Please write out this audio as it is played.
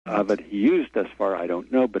of it he used thus far, I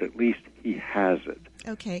don't know, but at least he has it.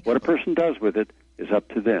 Okay. What a person does with it is up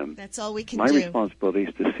to them. That's all we can My do. My responsibility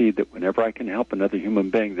is to see that whenever I can help another human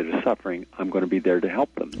being that is suffering, I'm going to be there to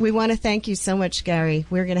help them. We want to thank you so much, Gary.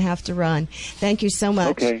 We're going to have to run. Thank you so much.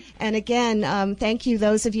 Okay. And again, thank you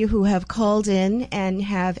those of you who have called in and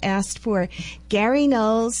have asked for Gary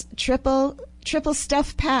Null's triple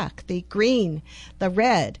stuff pack, the green, the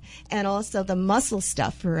red, and also the muscle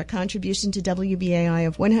stuff for a contribution to WBAI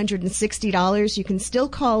of $160. You can still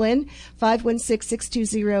call in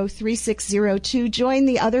 516-620-3602. Join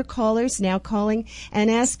the other callers now calling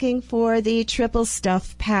and asking for the triple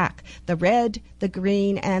stuff pack, the red, the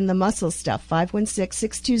green, and the muscle stuff.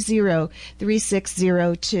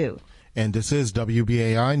 516-620-3602. And this is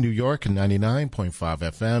WBAI New York 99.5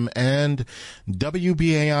 FM and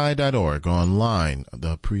WBAI.org online.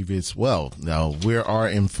 Now we are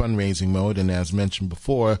in fundraising mode, and as mentioned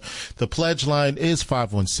before, the pledge line is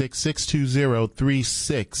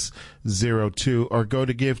 516-620-3602, or go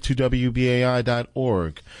to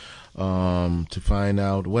give2WBAI.org. To find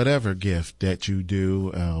out whatever gift that you do,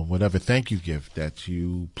 whatever thank you gift that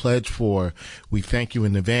you pledge for. We thank you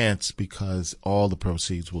in advance, because all the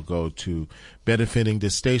proceeds will go to benefiting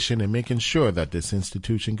this station and making sure that this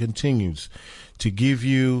institution continues to give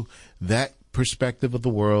you that perspective of the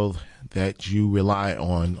world that you rely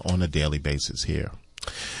on a daily basis here.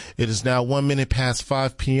 It is now 1 minute past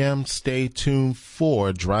 5 p.m. Stay tuned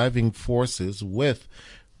for Driving Forces with...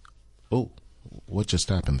 What just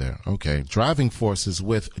happened there? Okay. Driving Forces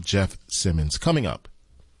with Jeff Simmons coming up.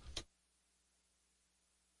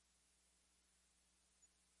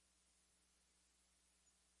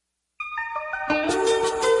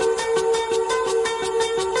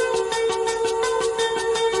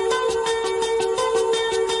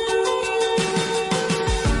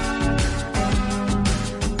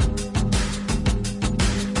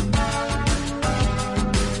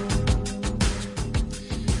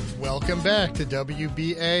 Welcome back to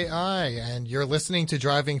WBAI, and you're listening to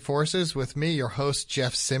Driving Forces with me, your host,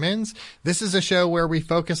 Jeff Simmons. This is a show where we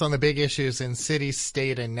focus on the big issues in city,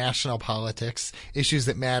 state, and national politics, issues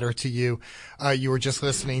that matter to you. You were just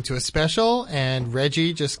listening to a special, and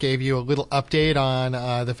Reggie just gave you a little update on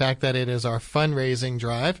the fact that it is our fundraising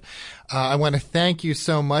drive. I want to thank you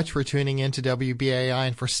so much for tuning in to WBAI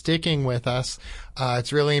and for sticking with us.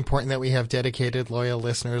 It's really important that we have dedicated, loyal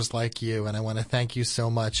listeners like you, and I want to thank you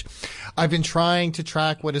so much. I've been trying to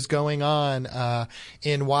track what is going on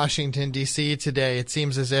in Washington, D.C. today. It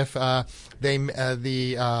seems as if the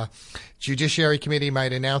Judiciary Committee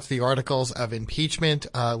might announce the articles of impeachment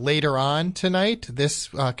later on tonight. This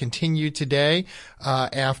continued today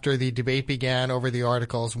after the debate began over the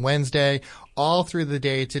articles Wednesday. All through the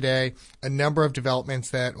day today, a number of developments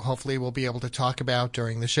that hopefully we'll be able to talk about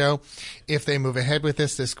during the show. If they move ahead with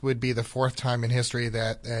this would be the fourth time in history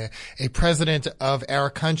that a president of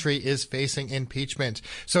our country is facing impeachment.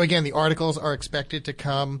 So again, the articles are expected to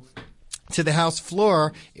come to the House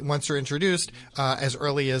floor once they're introduced as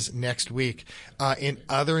early as next week. In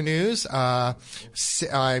other news,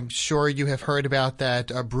 I'm sure you have heard about that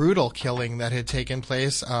brutal killing that had taken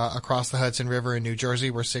place across the Hudson River in New Jersey,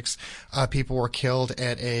 where 6 people were killed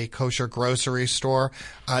at a kosher grocery store.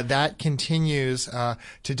 That continues to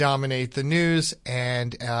dominate the news,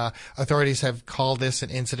 and authorities have called this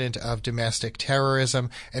an incident of domestic terrorism,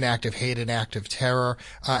 an act of hate, an act of terror,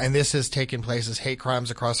 and this has taken place as hate crimes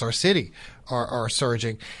across our city are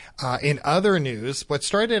surging. In other news, what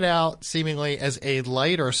started out seemingly as a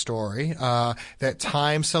lighter story, that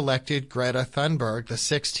Time selected Greta Thunberg, the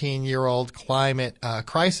 16-year-old climate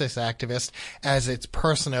crisis activist, as its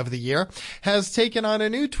Person of the Year, has taken on a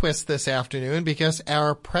new twist this afternoon, because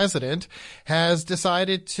our president has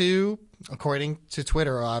decided to, according to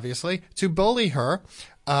Twitter obviously, to bully her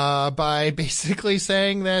by basically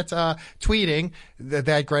saying that, tweeting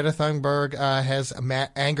that Greta Thunberg has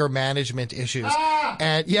anger management issues.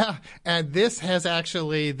 And this has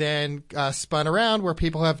actually then spun around, where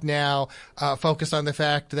people have now focused on the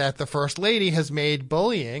fact that the First Lady has made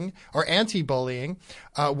bullying or anti-bullying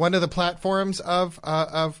one of the platforms of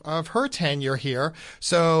her tenure here.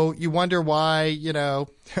 So you wonder why,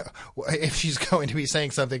 if she's going to be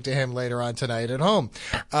saying something to him later on tonight at home.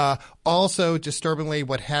 Also, disturbingly,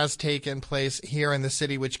 what has taken place here in the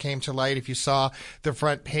city, which came to light, if you saw the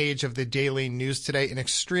front page of the Daily News today, an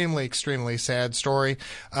extremely, extremely sad story.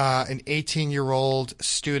 An 18-year-old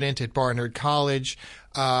student at Barnard College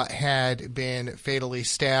had been fatally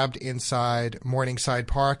stabbed inside Morningside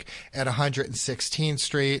Park at 116th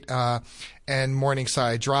Street and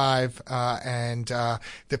Morningside Drive, and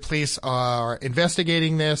the police are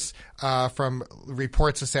investigating this. From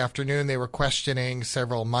reports this afternoon, they were questioning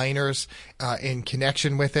several minors in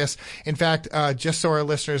connection with this. In fact, just so our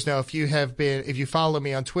listeners know, if you follow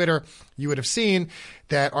me on Twitter, you would have seen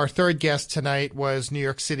that our third guest tonight was New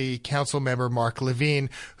York City Council member Mark Levine,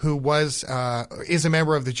 who is a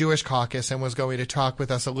member of the Jewish Caucus and was going to talk with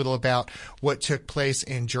us a little about what took place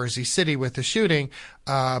in Jersey City with the shooting.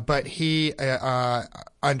 But he,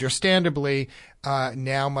 understandably,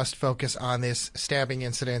 now must focus on this stabbing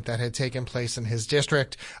incident that had taken place in his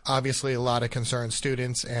district. Obviously, a lot of concerned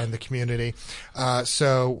students and the community.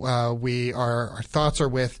 So our thoughts are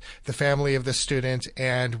with the family of the student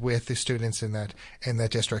and with the students in that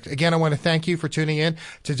district. Again, I want to thank you for tuning in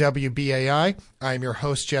to WBAI. I'm your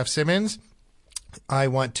host, Jeff Simmons. I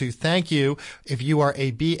want to thank you if you are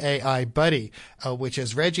a BAI buddy, which,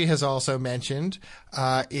 as Reggie has also mentioned,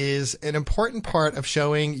 is an important part of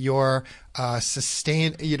showing your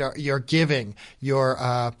your giving, your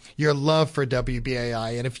love for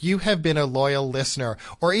WBAI. And if you have been a loyal listener,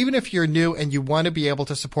 or even if you're new and you want to be able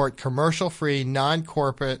to support commercial-free,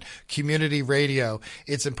 non-corporate community radio,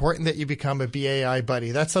 it's important that you become a BAI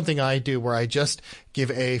buddy. That's something I do, where I just give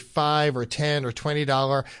a $5 or $10 or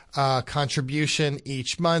 $20 contribution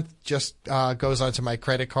each month. Just goes onto my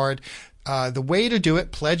credit card. The way to do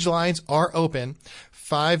it, pledge lines are open.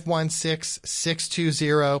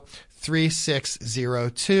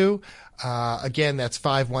 516-620-3602. Again, that's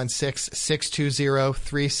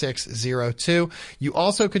 516-620-3602. You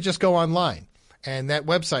also could just go online, and that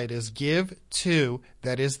website is give2,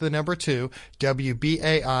 that is the number 2,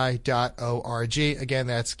 WBAI.org. Again,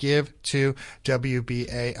 that's give2,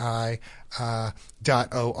 WBAI.org.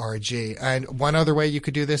 And one other way you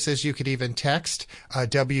could do this is you could even text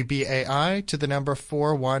WBAI to the number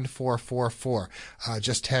 41444.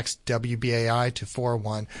 Just text WBAI to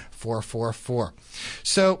 41444.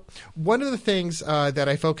 So one of the things that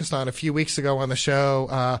I focused on a few weeks ago on the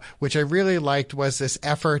show, which I really liked, was this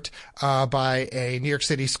effort by a New York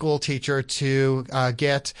City school teacher to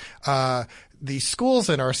get the schools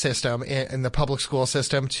in our system, in the public school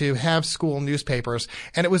system, to have school newspapers.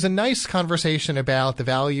 And it was a nice conversation about the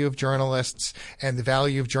value of journalists and the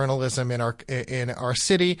value of journalism in our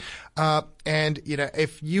city. And,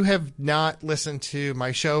 if you have not listened to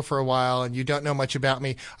my show for a while and you don't know much about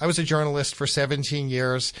me, I was a journalist for 17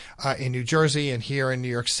 years in New Jersey and here in New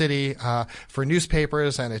York City for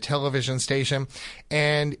newspapers and a television station.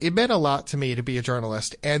 And it meant a lot to me to be a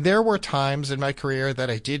journalist. And there were times in my career that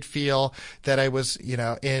I did feel that I was,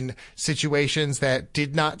 in situations that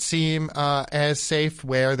did not seem as safe,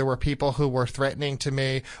 where there were people who were threatening to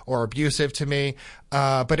me or abusive to me.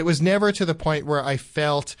 But it was never to the point where I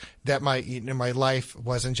felt that my life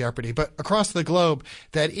was in jeopardy. But across the globe,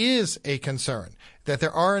 that is a concern, that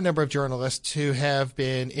there are a number of journalists who have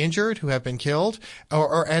been injured, who have been killed,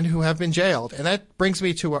 and who have been jailed. And that brings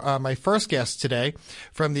me to my first guest today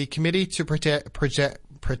from the Committee to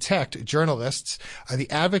Protect Journalists, the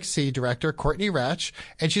Advocacy Director, Courtney Ratch,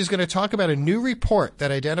 and she's going to talk about a new report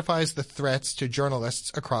that identifies the threats to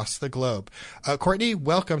journalists across the globe. Courtney,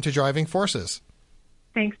 welcome to Driving Forces.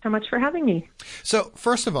 Thanks so much for having me. So,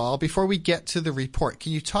 first of all, before we get to the report,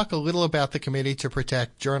 can you talk a little about the Committee to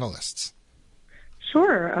Protect Journalists?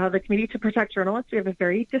 Sure. The Committee to Protect Journalists, we have a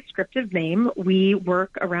very descriptive name. We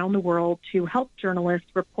work around the world to help journalists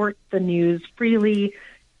report the news freely,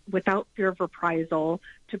 without fear of reprisal,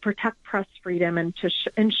 to protect press freedom and to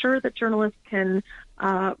ensure that journalists can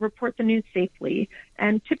report the news safely.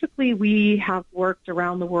 And typically we have worked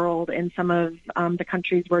around the world in some of the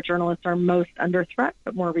countries where journalists are most under threat,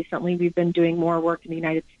 but more recently we've been doing more work in the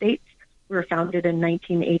United States. We were founded in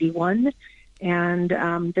 1981,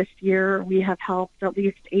 and this year we have helped at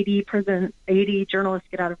least 80 journalists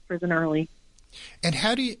get out of prison early. And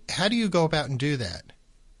how do you go about and do that?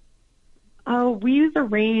 We use a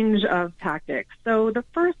range of tactics. So the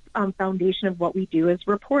first foundation of what we do is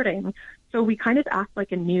reporting. So we kind of act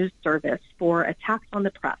like a news service for attacks on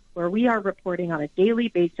the press, where we are reporting on a daily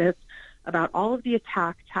basis about all of the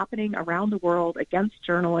attacks happening around the world against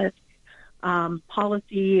journalists,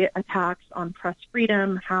 policy attacks on press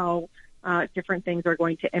freedom, how different things are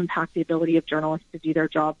going to impact the ability of journalists to do their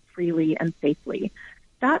job freely and safely.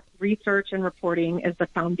 That research and reporting is the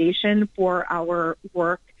foundation for our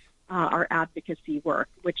work, our advocacy work,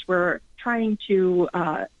 which we're trying to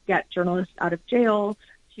get journalists out of jail,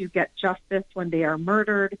 to get justice when they are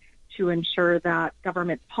murdered, to ensure that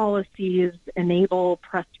government policies enable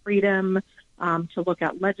press freedom, to look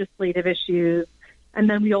at legislative issues, And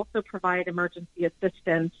then we also provide emergency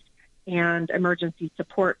assistance and emergency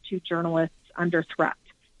support to journalists under threat.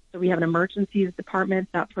 So we have an emergencies department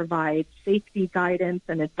that provides safety guidance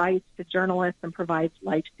and advice to journalists and provides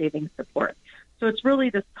life-saving support. So it's really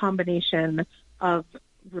this combination of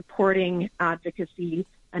reporting, advocacy,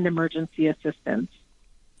 and emergency assistance.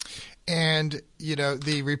 And,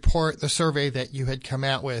 the survey that you had come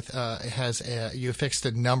out with you affixed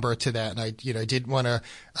a number to that. And I didn't want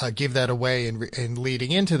to give that away in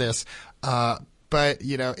leading into this. But,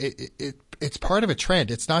 it's part of a trend.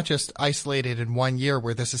 It's not just isolated in 1 year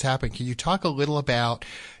where this has happened. Can you talk a little about,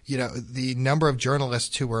 the number of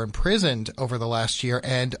journalists who were imprisoned over the last year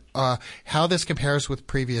and how this compares with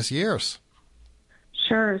previous years?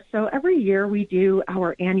 Sure. So every year we do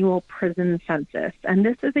our annual prison census, and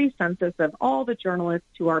this is a census of all the journalists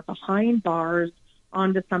who are behind bars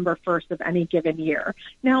on December 1st of any given year.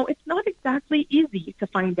 Now, it's not exactly easy to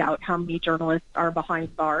find out how many journalists are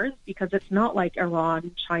behind bars because it's not like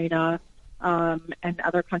Iran, China, and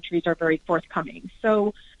other countries are very forthcoming.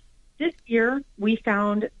 So this year we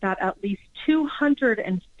found that at least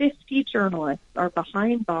 250 journalists are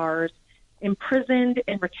behind bars, imprisoned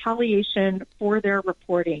in retaliation for their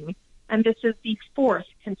reporting. And this is the fourth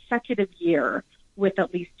consecutive year with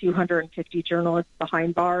at least 250 journalists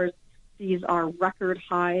behind bars. These are record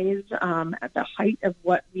highs at the height of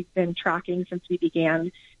what we've been tracking since we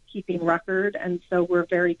began keeping record. And so we're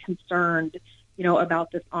very concerned, about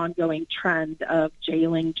this ongoing trend of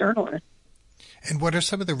jailing journalists. And what are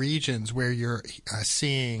some of the regions where you're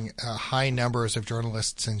seeing high numbers of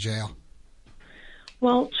journalists in jail?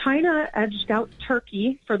 Well, China edged out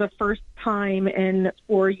Turkey for the first time in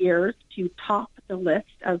 4 years to top the list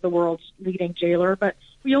as the world's leading jailer, but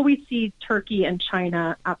we always see Turkey and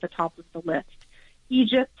China at the top of the list.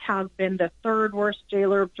 Egypt has been the third worst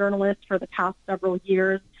jailer of journalists for the past several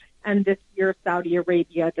years, and this year Saudi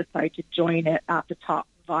Arabia decided to join it at the top,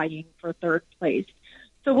 vying for third place.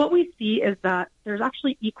 So what we see is that there's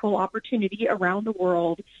actually equal opportunity around the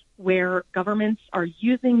world where governments are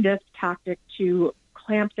using this tactic to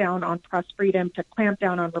clamp down on press freedom, to clamp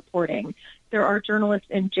down on reporting. There are journalists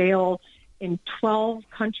in jail in 12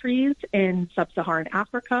 countries in sub-Saharan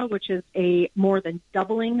Africa, which is a more than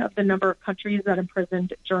doubling of the number of countries that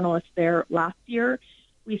imprisoned journalists there last year.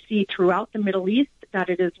 We see throughout the Middle East that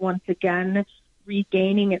it is once again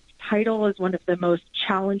regaining its title as one of the most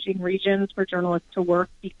challenging regions for journalists to work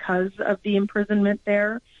because of the imprisonment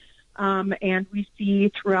there. And we see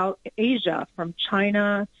throughout Asia, from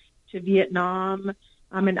China to Vietnam,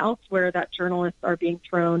 and elsewhere, that journalists are being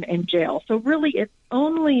thrown in jail. So really, it's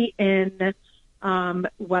only in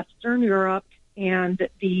Western Europe and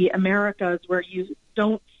the Americas where you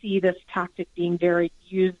don't see this tactic being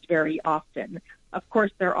used very often. Of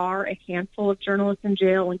course, there are a handful of journalists in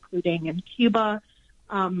jail, including in Cuba,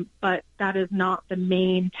 but that is not the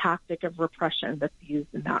main tactic of repression that's used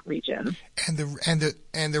in that region. And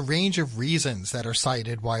the range of reasons that are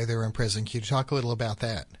cited why they're in prison. Can you talk a little about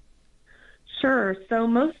that? Sure. So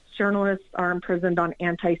most journalists are imprisoned on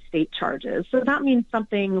anti-state charges. So that means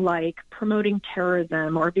something like promoting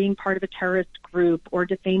terrorism or being part of a terrorist group or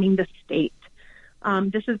defaming the state.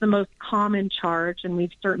 This is the most common charge, and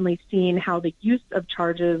we've certainly seen how the use of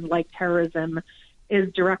charges like terrorism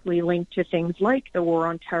is directly linked to things like the war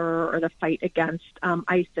on terror or the fight against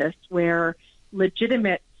ISIS, where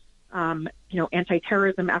legitimate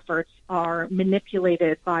anti-terrorism efforts are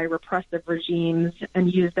manipulated by repressive regimes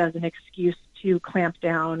and used as an excuse to clamp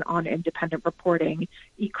down on independent reporting,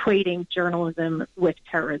 equating journalism with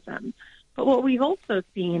terrorism. But what we've also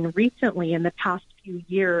seen recently in the past few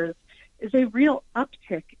years is a real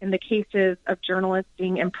uptick in the cases of journalists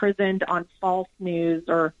being imprisoned on false news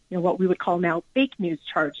or, what we would call now fake news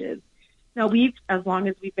charges. Now, as long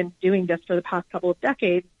as we've been doing this for the past couple of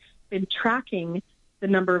decades, been tracking the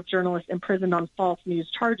number of journalists imprisoned on false news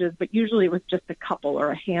charges, but usually it was just a couple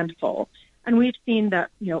or a handful. And we've seen that,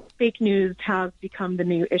 fake news has become the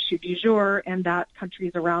new issue du jour, and that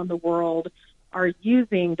countries around the world are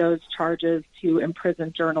using those charges to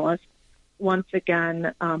imprison journalists, once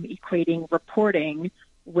again equating reporting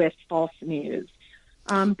with false news.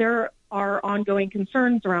 There are ongoing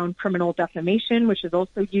concerns around criminal defamation, which is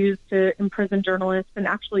also used to imprison journalists. And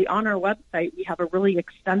actually on our website, we have a really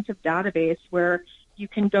extensive database where you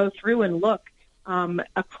can go through and look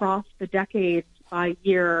across the decades by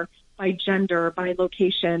year, by gender, by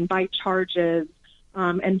location, by charges,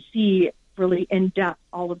 and see really in-depth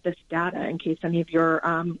all of this data in case any of your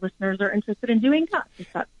listeners are interested in doing that. It's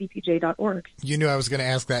at cpj.org. You knew I was going to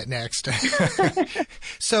ask that next.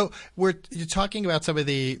 So you're talking about some of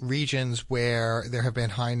the regions where there have been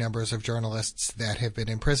high numbers of journalists that have been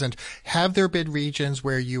imprisoned. Have there been regions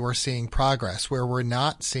where you are seeing progress, where we're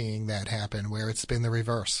not seeing that happen, where it's been the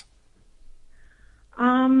reverse?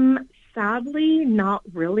 Sadly, not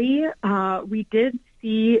really. We did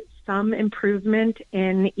see some improvement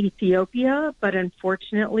in Ethiopia, but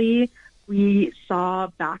unfortunately, we saw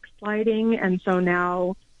backsliding. And so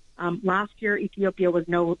now, last year, Ethiopia was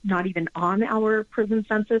not even on our prison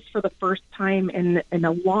census for the first time in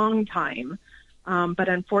a long time. But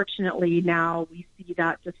unfortunately, now we see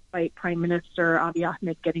that despite Prime Minister Abiy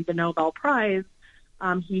Ahmed getting the Nobel Prize,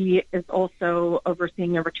 he is also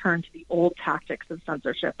overseeing a return to the old tactics of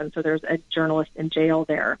censorship. And so there's a journalist in jail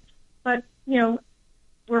there. But,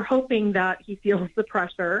 we're hoping that he feels the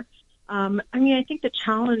pressure. I think the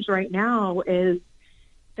challenge right now is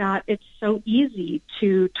that it's so easy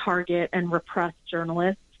to target and repress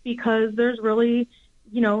journalists because there's really,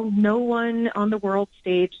 no one on the world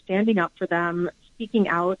stage standing up for them, speaking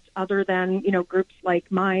out other than, groups like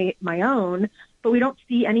my own. But we don't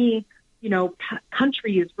see any,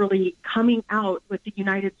 countries really coming out with the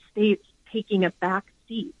United States taking a back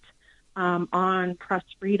seat on press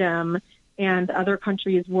freedom and other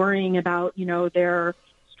countries worrying about, their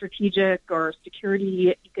strategic or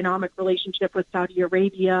security economic relationship with Saudi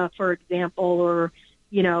Arabia, for example, or,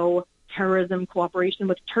 terrorism cooperation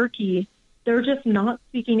with Turkey. They're just not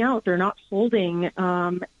speaking out. They're not holding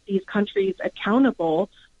these countries accountable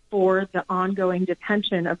for the ongoing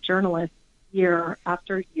detention of journalists year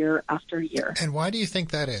after year after year. And why do you think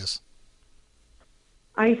that is?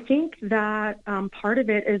 I think that part of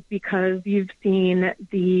it is because you've seen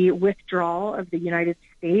the withdrawal of the United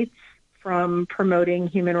States from promoting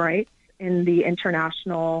human rights in the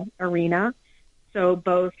international arena. So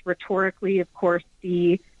both rhetorically, of course,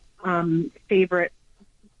 the favorite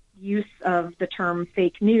use of the term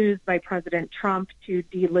fake news by President Trump to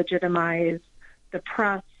delegitimize the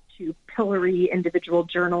press, to pillory individual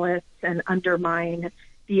journalists and undermine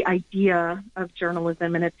the idea of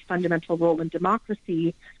journalism and its fundamental role in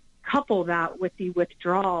democracy. Couple that with the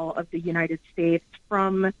withdrawal of the United States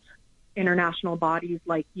from international bodies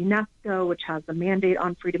like UNESCO, which has a mandate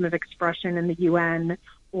on freedom of expression in the UN,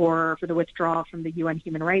 or for the withdrawal from the UN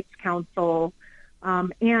Human Rights Council,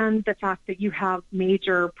 and the fact that you have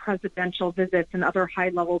major presidential visits and other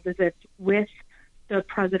high-level visits with the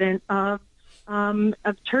president of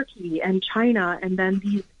Turkey and China, and then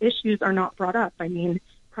these issues are not brought up. I mean,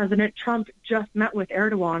 President Trump just met with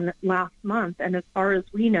Erdogan last month, and as far as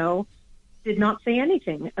we know, did not say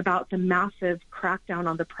anything about the massive crackdown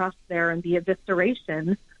on the press there and the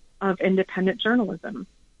evisceration of independent journalism.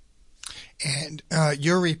 And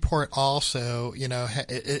your report also,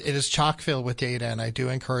 it is chock filled with data, and I do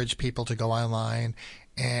encourage people to go online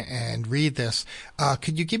and read this.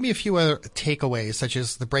 Could you give me a few other takeaways, such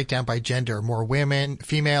as the breakdown by gender, more women,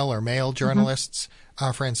 female or male journalists,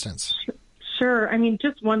 for instance? Sure. I mean,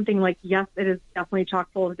 just one thing, yes, it is definitely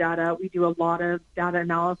chock full of data. We do a lot of data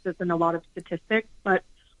analysis and a lot of statistics, but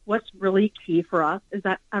what's really key for us is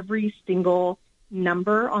that every single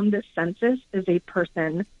number on this census is a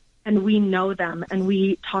person, and we know them, and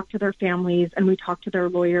we talk to their families, and we talk to their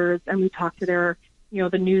lawyers, and we talk to their,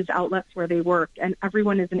 the news outlets where they work, and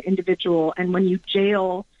everyone is an individual. And when you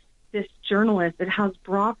jail this journalist, it has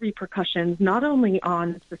broad repercussions, not only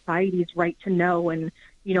on society's right to know and,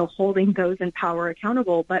 holding those in power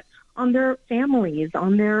accountable, but on their families,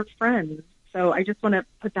 on their friends. So I just want to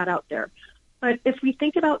put that out there. But if we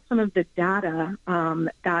think about some of the data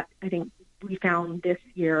that I think we found this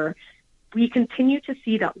year, we continue to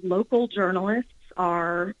see that local journalists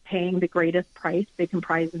are paying the greatest price. They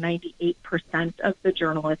comprise 98% of the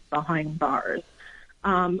journalists behind bars.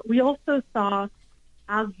 We also saw,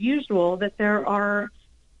 as usual, that there are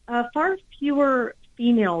far fewer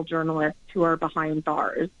female journalists who are behind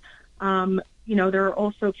bars. There are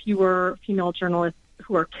also fewer female journalists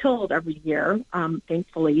who are killed every year,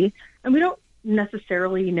 thankfully. And we don't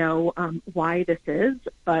necessarily know why this is,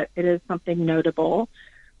 but it is something notable.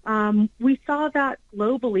 We saw that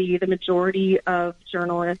globally, the majority of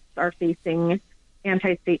journalists are facing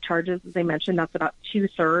anti-state charges. As I mentioned, that's about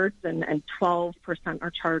 2/3, and 12% are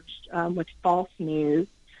charged with false news.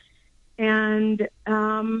 And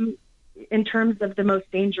in terms of the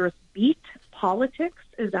most dangerous beat, politics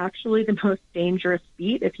is actually the most dangerous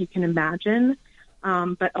beat, if you can imagine.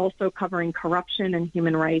 But also covering corruption and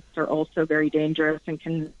human rights are also very dangerous and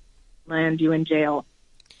can land you in jail.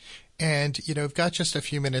 And, we've got just a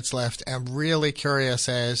few minutes left. I'm really curious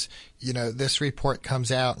as, this report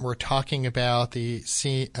comes out and we're talking about the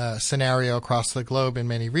scenario across the globe in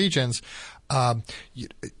many regions.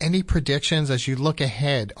 Any predictions as you look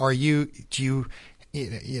ahead?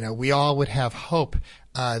 We all would have hope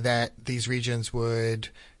that these regions would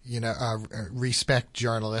respect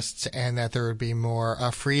journalists and that there would be more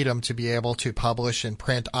freedom to be able to publish in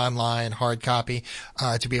print, online, hard copy,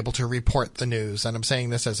 to be able to report the news. And I'm saying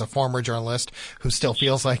this as a former journalist who still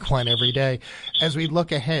feels like one every day. As we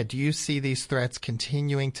look ahead, do you see these threats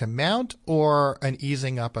continuing to mount or an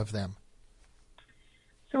easing up of them?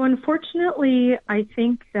 So unfortunately, I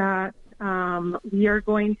think that we are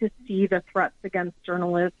going to see the threats against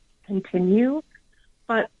journalists continue.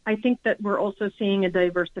 But I think that we're also seeing a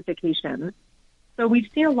diversification. So we've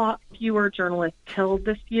seen a lot fewer journalists killed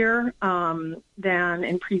this year than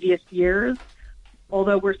in previous years,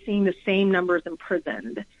 although we're seeing the same numbers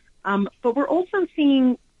imprisoned. But we're also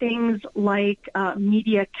seeing things like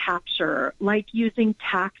media capture, like using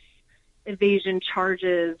tax evasion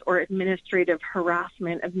charges or administrative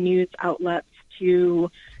harassment of news outlets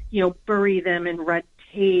to, bury them in red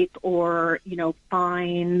tape or,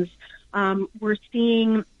 fines. We're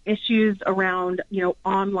seeing issues around,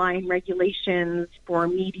 online regulations for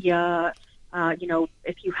media.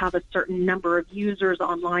 If you have a certain number of users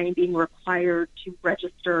online, being required to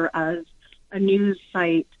register as a news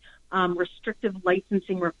site, restrictive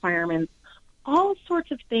licensing requirements, all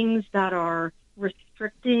sorts of things that are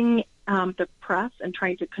restricting the press and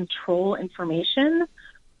trying to control information,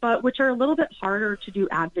 but which are a little bit harder to do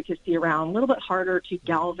advocacy around, a little bit harder to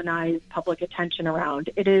galvanize public attention around.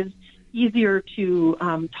 It is easier to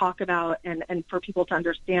talk about and for people to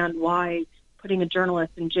understand why putting a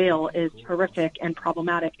journalist in jail is horrific and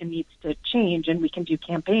problematic and needs to change, and we can do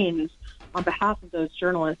campaigns on behalf of those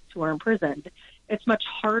journalists who are imprisoned. It's much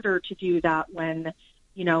harder to do that when,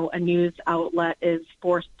 a news outlet is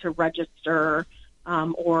forced to register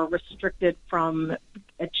or restricted from,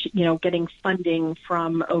 getting funding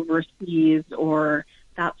from overseas or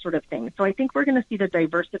that sort of thing. So I think we're going to see the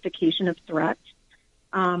diversification of threats.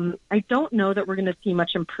 I don't know that we're going to see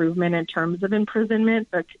much improvement in terms of imprisonment,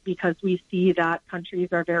 but because we see that countries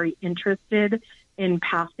are very interested in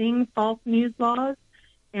passing false news laws,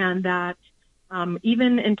 and that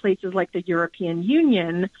even in places like the European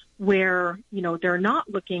Union, where, they're not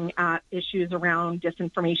looking at issues around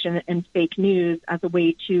disinformation and fake news as a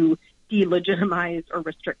way to delegitimize or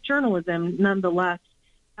restrict journalism, nonetheless,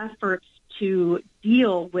 efforts to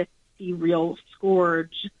deal with the real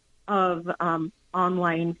scourge of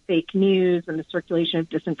online fake news and the circulation of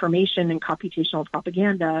disinformation and computational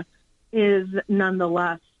propaganda is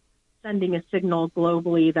nonetheless sending a signal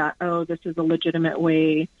globally that, this is a legitimate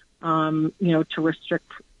way, to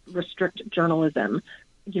restrict journalism.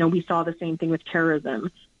 We saw the same thing with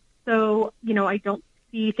terrorism. So, I don't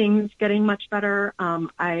see things getting much better.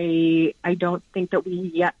 I don't think that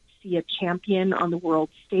we yet see a champion on the world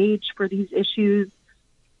stage for these issues.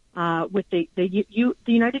 With the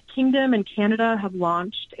United Kingdom and Canada have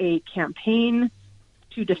launched a campaign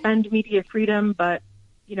to defend media freedom, but,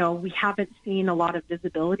 we haven't seen a lot of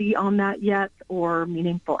visibility on that yet or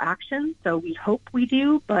meaningful action. So we hope we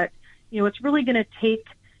do, but, it's really going to take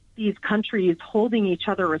these countries holding each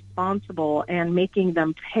other responsible and making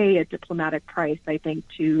them pay a diplomatic price, I think,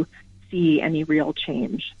 to see any real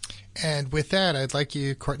change. And with that, I'd like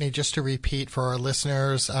you, Courtney, just to repeat for our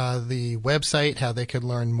listeners the website, how they could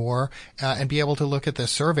learn more, and be able to look at the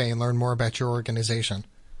survey and learn more about your organization.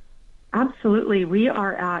 Absolutely. We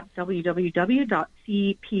are at www.cpj.org.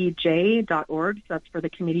 That's for the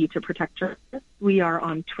Committee to Protect Journalists. We are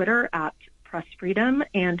on Twitter at Press Freedom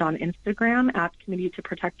and on Instagram at Committee to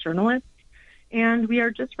Protect Journalists. And we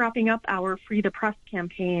are just wrapping up our Free the Press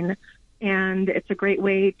campaign. And it's a great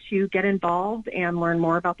way to get involved and learn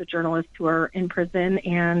more about the journalists who are in prison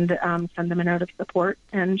and send them a note of support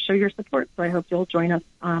and show your support. So I hope you'll join us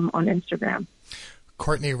on Instagram.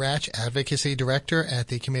 Courtney Ratch, Advocacy Director at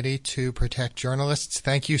the Committee to Protect Journalists.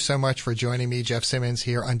 Thank you so much for joining me, Jeff Simmons,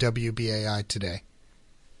 here on WBAI today.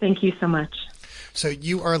 Thank you so much. So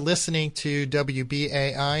you are listening to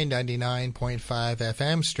WBAI 99.5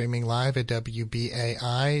 FM, streaming live at WBAI.org.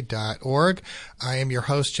 I am your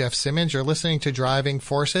host, Jeff Simmons. You're listening to Driving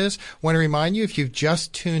Forces. I want to remind you, if you've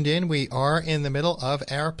just tuned in, we are in the middle of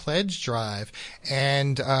our pledge drive.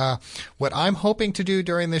 And what I'm hoping to do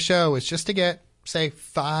during the show is just to get say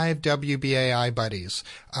 5 WBAI buddies,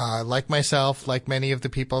 like myself, like many of the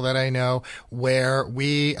people that I know, where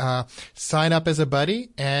we sign up as a buddy,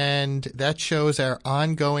 and that shows our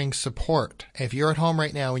ongoing support. If you're at home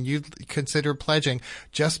right now and you consider pledging,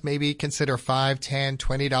 just maybe consider $5, $10,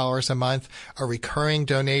 $20 a month, a recurring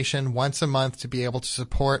donation once a month to be able to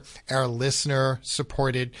support our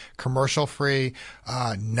listener-supported, commercial-free,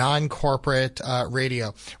 non-corporate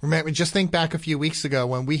radio. Remember, just think back a few weeks ago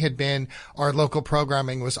when we had been, our local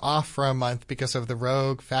programming was off for a month because of the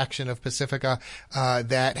rogue faction of Pacifica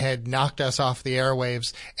that had knocked us off the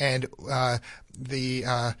airwaves, and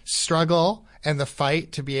the struggle and the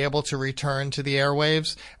fight to be able to return to the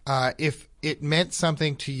airwaves, if it meant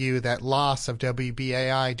something to you, that loss of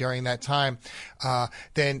WBAI during that time,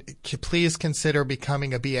 then please consider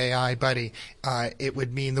becoming a BAI buddy. It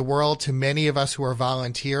would mean the world to many of us who are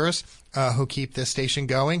volunteers, who keep this station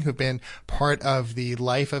going, who've been part of the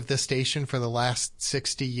life of this station for the last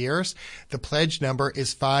 60 years. The pledge number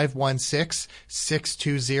is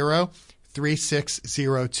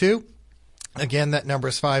 516-620-3602. Again, that number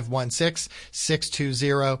is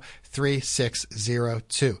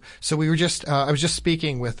 516-620-3602. So we were just, I was just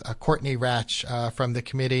speaking with Courtney Ratch from the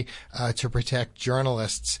Committee to Protect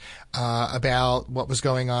Journalists about what was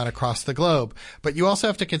going on across the globe. But you also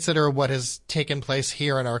have to consider what has taken place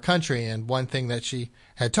here in our country. And one thing that she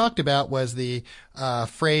had talked about was the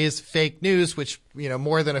phrase fake news, which,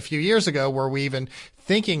 more than a few years ago, were we even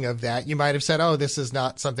thinking of that, you might have said, oh, this is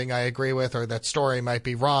not something I agree with, or that story might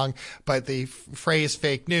be wrong. But the phrase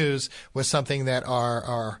fake news was something that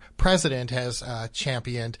our president has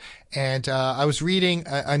championed. And I was reading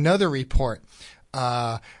another report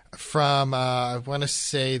from, I want to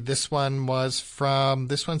say this one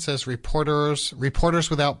says Reporters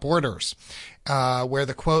Without Borders, where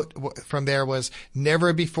the quote from there was,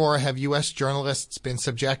 "Never before have U.S. journalists been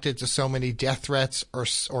subjected to so many death threats or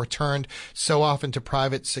turned so often to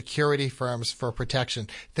private security firms for protection."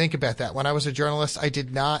 Think about that. When I was a journalist, I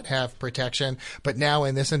did not have protection, but now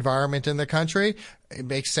in this environment in the country, it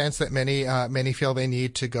makes sense that many feel they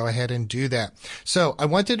need to go ahead and do that. So I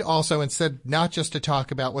wanted also, instead, not just to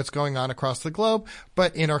talk about what's going on across the globe,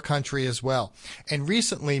 but in our country as well. And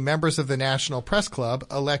recently, members of the National Press Club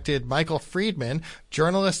elected Michael Friedman,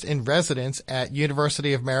 journalist in residence at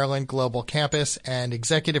University of Maryland Global Campus and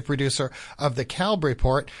executive producer of the Kalb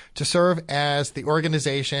Report, to serve as the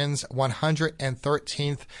organization's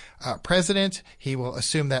 113th president. He will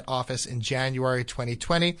assume that office in January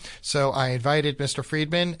 2020. So I invited Mr.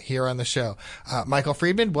 Friedman here on the show. Michael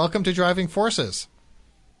Friedman, welcome to Driving Forces.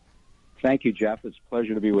 Thank you, Jeff. It's a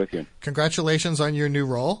pleasure to be with you. Congratulations on your new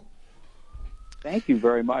role. Thank you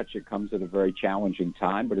very much. It comes at a very challenging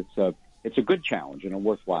time, but it's a good challenge and a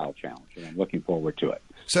worthwhile challenge, and I'm looking forward to it.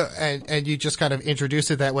 So, and you just kind of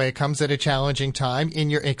introduced it that way. It comes at a challenging time.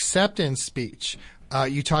 In your acceptance speech,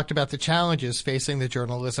 you talked about the challenges facing the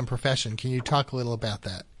journalism profession. Can you talk a little about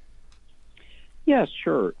that? Yes,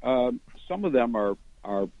 sure. Some of them are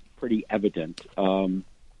pretty evident. And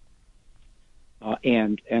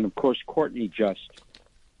of course, Courtney just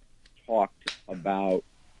talked about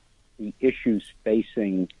the issues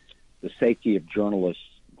facing the safety of journalists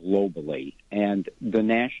globally. And the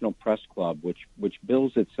National Press Club, which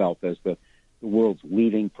bills itself as the world's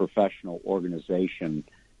leading professional organization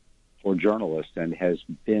for journalists and has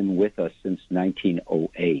been with us since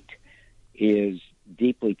 1908, is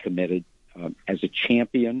deeply committed as a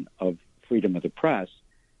champion of freedom of the press,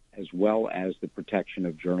 as well as the protection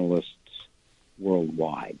of journalists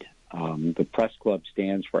worldwide. The Press Club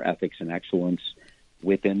stands for ethics and excellence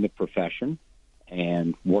within the profession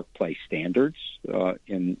and workplace standards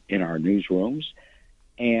in our newsrooms.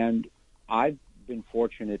 And I've been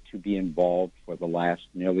fortunate to be involved for the last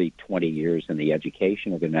nearly 20 years in the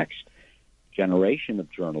education of the next generation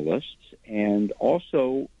of journalists, and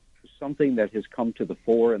also something that has come to the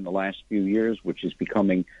fore in the last few years, which is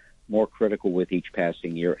becoming more critical with each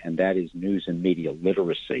passing year, and that is news and media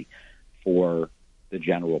literacy for the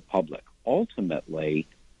general public. Ultimately,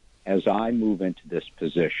 as I move into this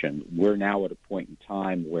position, we're now at a point in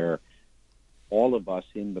time where all of us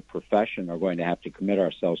in the profession are going to have to commit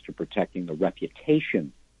ourselves to protecting the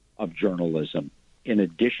reputation of journalism in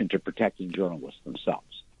addition to protecting journalists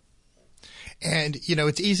themselves. And,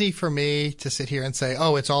 it's easy for me to sit here and say,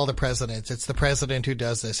 oh, it's all the president. It's the president who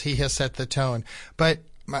does this. He has set the tone. But,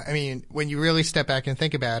 I mean, when you really step back and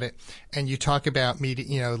think about it, and you talk about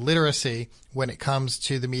media, literacy when it comes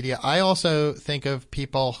to the media, I also think of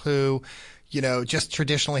people who, just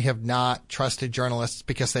traditionally have not trusted journalists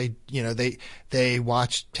because they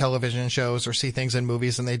watch television shows or see things in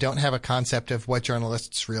movies and they don't have a concept of what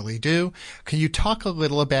journalists really do. Can you talk a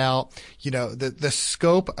little about, the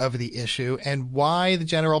scope of the issue and why the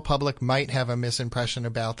general public might have a misimpression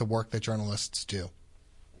about the work that journalists do?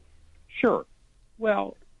 Sure.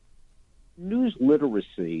 Well, news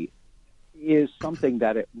literacy is something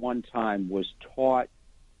that at one time was taught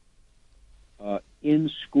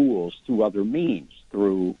in schools through other means,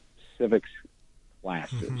 through civics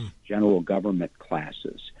classes, general government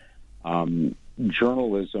classes.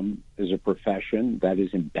 Journalism is a profession that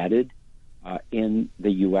is embedded in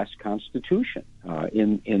the U.S. Constitution,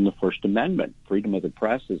 in the First Amendment. Freedom of the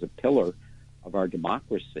press is a pillar of our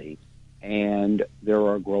democracy, and there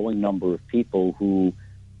are a growing number of people who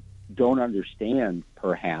don't understand,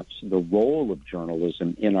 perhaps, the role of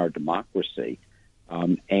journalism in our democracy,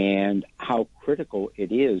 and how critical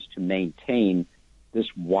it is to maintain this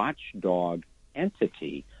watchdog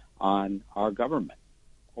entity on our government.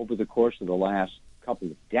 Over the course of the last couple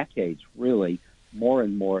of decades, really, more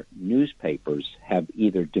and more newspapers have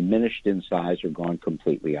either diminished in size or gone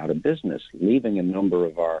completely out of business, leaving a number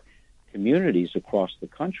of our communities across the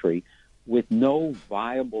country with no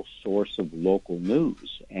viable source of local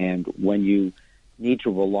news. And when you need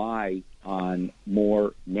to rely on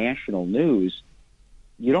more national news,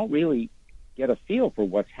 you don't really get a feel for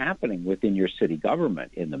what's happening within your city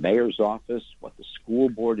government, in the mayor's office, what the school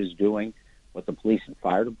board is doing, what the police and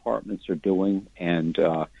fire departments are doing, and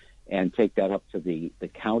take that up to the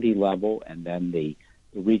county level and then the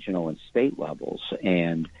regional and state levels.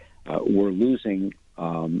 And we're losing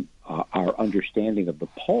our understanding of the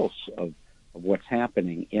pulse of what's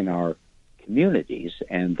happening in our communities.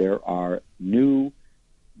 And there are new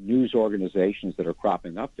news organizations that are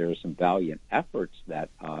cropping up. There are some valiant efforts that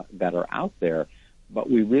are out there, but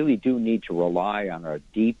we really do need to rely on our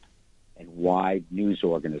deep and wide news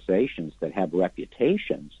organizations that have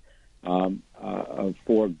reputations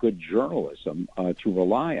for good journalism to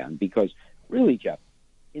rely on. Because really, Jeff,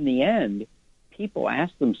 in the end, people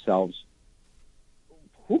ask themselves,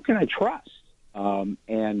 who can I trust?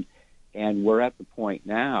 And we're at the point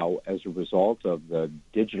now, as a result of the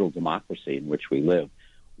digital democracy in which we live,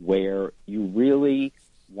 where you really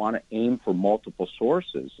want to aim for multiple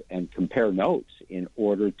sources and compare notes in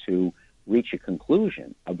order to reach a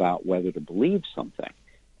conclusion about whether to believe something.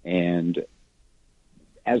 And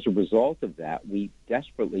as a result of that, we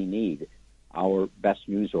desperately need our best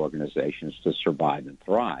news organizations to survive and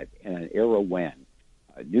thrive in an era when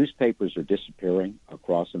newspapers are disappearing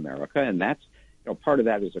across America, and that's part of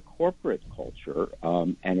that is a corporate culture,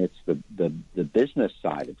 and it's the business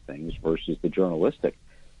side of things versus the journalistic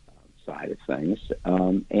side of things.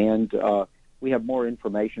 And we have more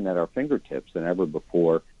information at our fingertips than ever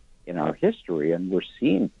before in our history, and we're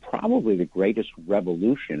seeing probably the greatest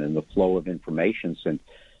revolution in the flow of information since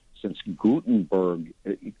Gutenberg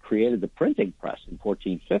created the printing press in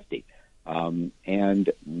 1450.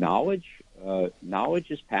 And knowledge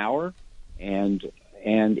is power, and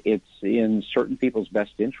it's in certain people's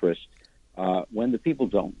best interest when the people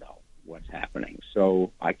don't know what's happening.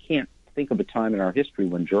 So I can't think of a time in our history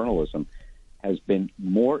when journalism has been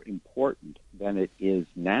more important than it is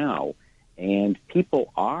now, and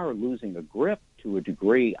people are losing a grip to a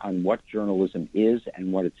degree on what journalism is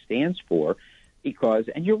and what it stands for, because,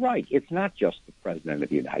 and you're right, it's not just the President of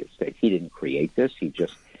the United States. He didn't create this. He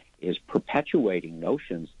just is perpetuating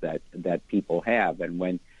notions that people have. And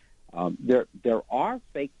when there are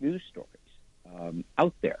fake news stories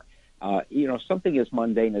out there, something as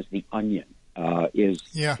mundane as The Onion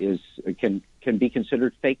can be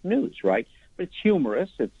considered fake news, right? But it's humorous.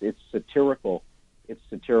 It's satirical. It's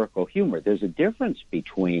satirical humor. There's a difference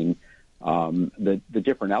between the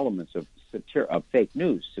different elements of fake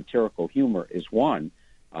news. Satirical humor is one.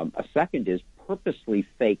 A second is purposely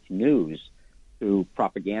fake news to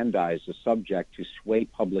propagandize a subject to sway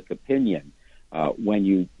public opinion. When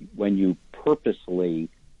you purposely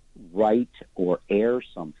write or air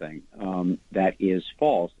something that is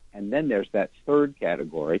false. And then there's that third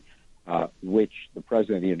category, which the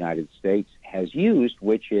President of the United States has used,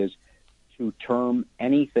 which is to term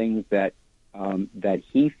anything that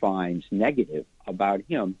he finds negative about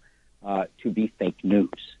him to be fake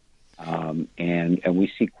news. And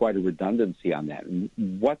we see quite a redundancy on that. And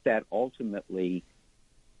what that ultimately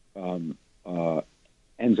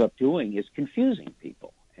ends up doing is confusing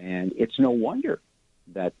people. And it's no wonder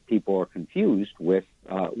that people are confused with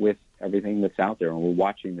everything that's out there. And we're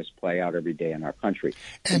watching this play out every day in our country.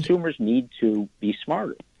 Consumers need to be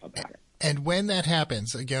smarter about it. And when that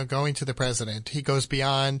happens, going to the president, he goes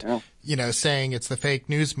beyond, saying it's the fake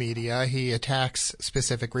news media. He attacks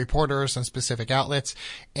specific reporters and specific outlets.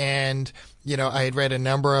 And, I had read a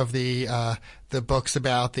number of the books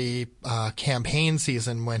about the campaign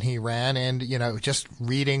season when he ran, and, just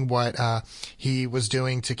reading what he was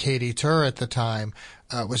doing to Katy Tur at the time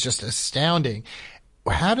was just astounding.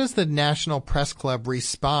 How does the National Press Club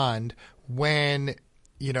respond when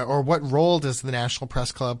or what role does the National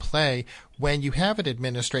Press Club play when you have an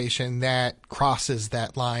administration that crosses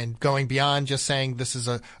that line, going beyond just saying this is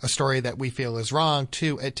a story that we feel is wrong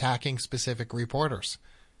to attacking specific reporters?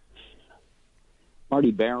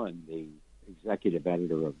 Marty Baron, the executive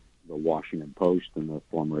editor of the Washington Post and the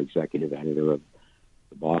former executive editor of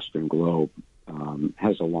the Boston Globe,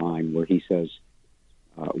 has a line where he says,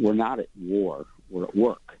 we're not at war, we're at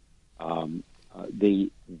work.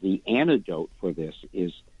 The antidote for this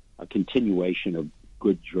is a continuation of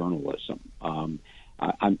good journalism. I'm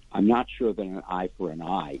not sure that an eye for an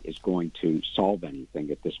eye is going to solve anything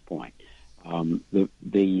at this point. And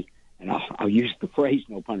I'll use the phrase,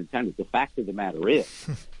 no pun intended. The fact of the matter is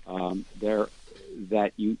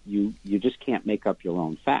that you just can't make up your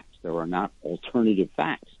own facts. There are not alternative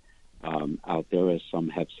facts out there, as some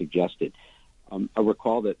have suggested. I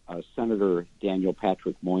recall that Senator Daniel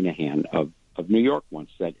Patrick Moynihan of New York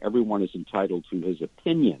once said, everyone is entitled to his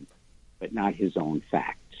opinion, but not his own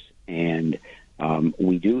facts. And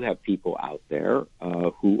we do have people out there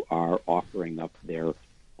who are offering up their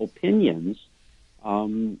opinions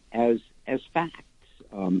as facts.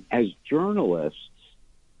 As journalists,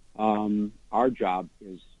 our job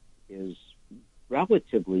is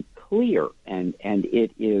relatively clear, and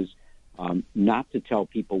it is not to tell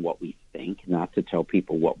people what we think, not to tell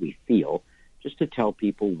people what we feel, just to tell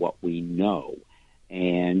people what we know.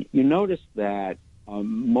 And you notice that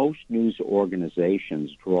most news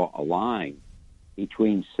organizations draw a line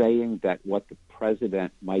between saying that what the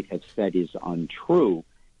president might have said is untrue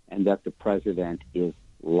and that the president is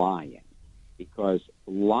lying, because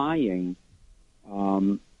lying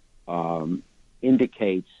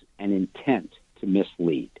indicates an intent to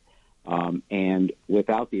mislead. And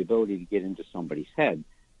without the ability to get into somebody's head,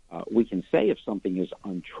 we can say if something is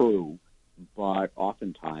untrue, but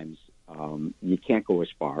oftentimes you can't go as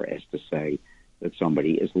far as to say that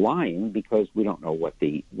somebody is lying because we don't know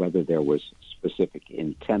whether there was specific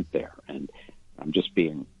intent there. And I'm just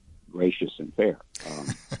being gracious and fair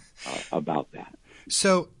about that.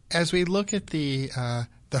 So as we look at the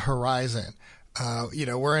horizon,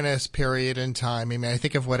 we're in this period in time. I mean, I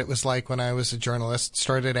think of what it was like when I was a journalist,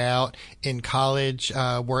 started out in college,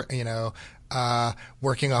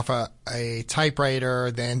 working off a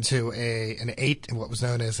typewriter, then to what was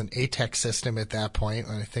known as an ATEX system at that point.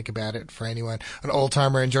 When I think about it, for anyone, an old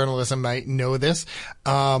timer in journalism might know this.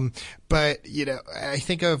 But, I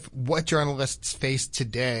think of what journalists face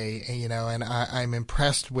today, and I'm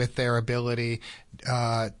impressed with their ability,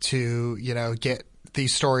 to, get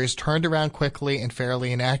these stories turned around quickly and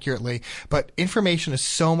fairly and accurately. But information is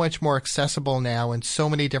so much more accessible now in so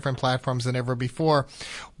many different platforms than ever before.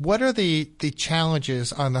 What are the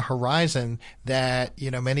challenges on the horizon that,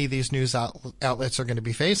 many of these news outlets are going to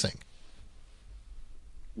be facing?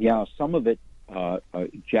 Yeah, some of it,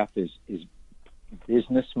 Jeff, is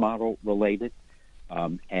business model related.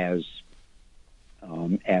 As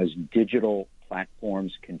digital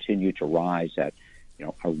platforms continue to rise at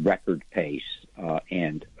a record pace,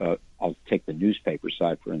 and I'll take the newspaper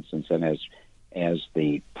side, for instance, and as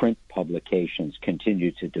the print publications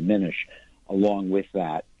continue to diminish, along with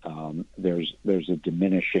that, there's a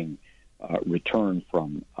diminishing return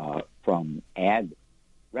from ad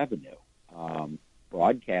revenue.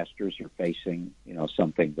 Broadcasters are facing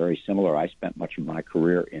something very similar. I spent much of my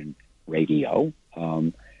career in radio,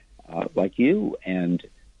 like you, and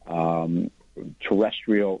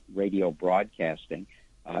terrestrial radio broadcasting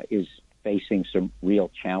is facing some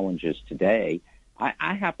real challenges today.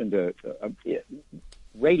 I happen to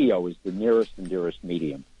radio is the nearest and dearest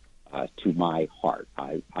medium to my heart.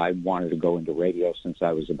 I wanted to go into radio since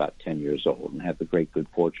I was about 10 years old and had the great good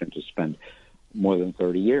fortune to spend more than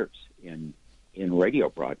 30 years in radio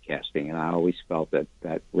broadcasting. And I always felt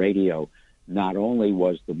that radio not only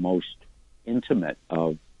was the most intimate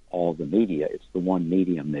of all the media, it's the one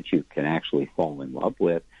medium that you can actually fall in love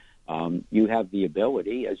with. You have the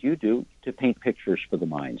ability, as you do, to paint pictures for the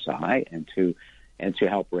mind's eye and to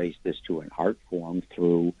help raise this to an art form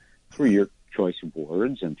through your choice of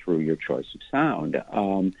words and through your choice of sound.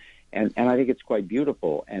 And I think it's quite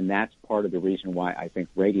beautiful, and that's part of the reason why I think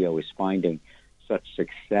radio is finding such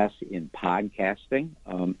success in podcasting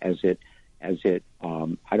as as it,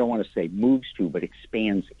 I don't want to say moves to, but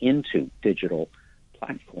expands into digital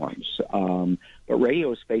platforms. But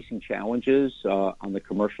radio is facing challenges on the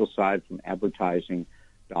commercial side from advertising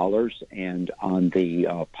dollars, and on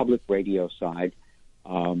the public radio side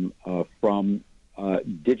from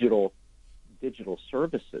digital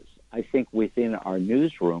services. I think within our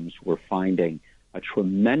newsrooms, we're finding a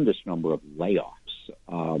tremendous number of layoffs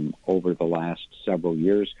over the last several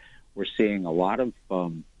years. We're seeing a lot of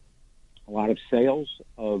sales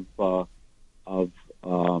of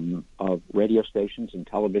radio stations and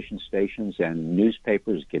television stations and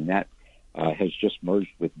newspapers. Gannett has just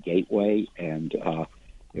merged with Gateway, and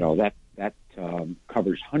that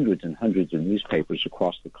covers hundreds and hundreds of newspapers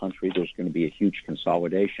across the country. There's going to be a huge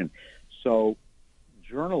consolidation. So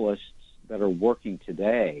journalists that are working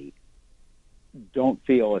today don't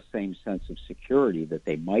feel a same sense of security that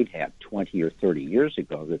they might have 20 or 30 years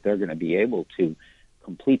ago, that they're going to be able to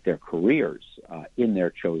complete their careers in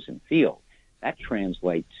their chosen field. That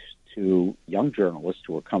translates to young journalists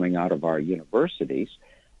who are coming out of our universities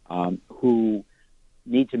who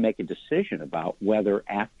need to make a decision about whether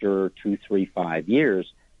after 2, 3, 5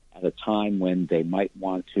 years, at a time when they might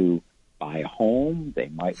want to buy a home, they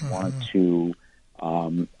might want to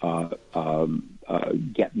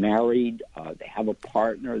get married, they have a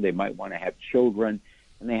partner, they might want to have children,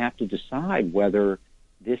 and they have to decide whether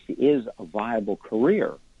this is a viable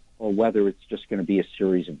career or whether it's just going to be a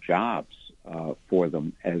series of jobs for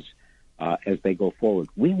them as they go forward.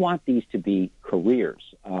 We want these to be careers,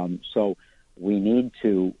 so we need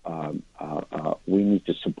to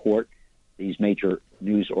support these major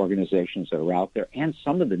news organizations that are out there, and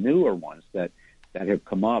some of the newer ones that have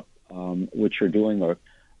come up, which are doing a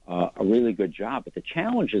really good job. But the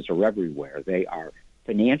challenges are everywhere. They are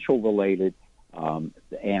financial related, and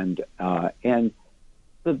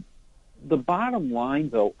the bottom line,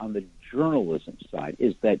 though, on the journalism side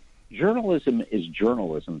is that journalism is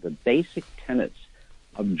journalism. The basic tenets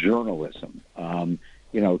of journalism,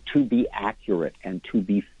 to be accurate and to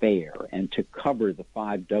be fair and to cover the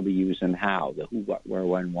 5 W's and how, the who, what, where,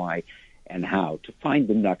 when, why, and how, to find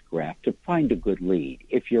the nut graph, to find a good lead.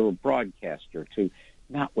 If you're a broadcaster, to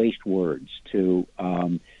not waste words, to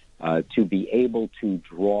be able to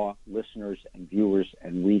draw listeners and viewers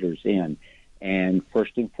and readers in. And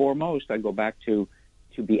first and foremost, I go back to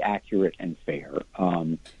be accurate and fair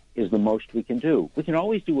is the most we can do. We can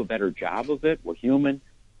always do a better job of it. We're human.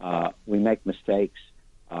 We make mistakes.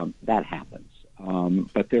 That happens.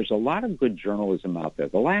 But there's a lot of good journalism out there.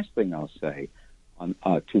 The last thing I'll say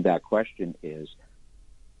to that question is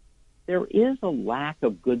there is a lack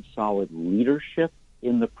of good, solid leadership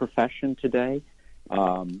in the profession today.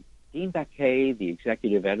 Dean Baquet, the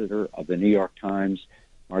executive editor of the New York Times,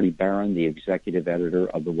 Marty Baron, the executive editor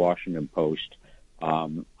of the Washington Post,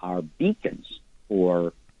 are beacons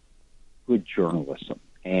for good journalism.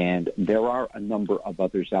 And there are a number of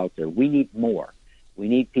others out there. We need more. We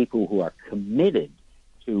need people who are committed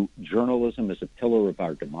to journalism as a pillar of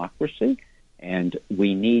our democracy. And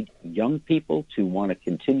we need young people to want to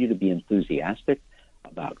continue to be enthusiastic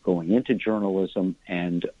about going into journalism.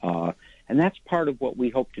 And that's part of what we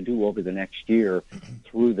hope to do over the next year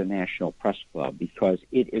through the National Press Club, because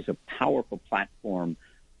it is a powerful platform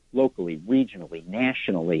locally, regionally,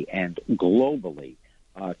 nationally, and globally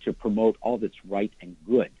to promote all that's right and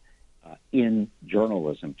good in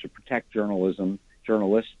journalism, to protect journalists,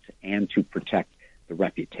 and to protect the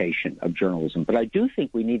reputation of journalism. But I do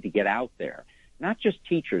think we need to get out there, not just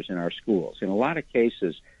teachers in our schools. In a lot of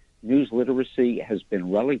cases, news literacy has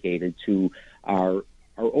been relegated to our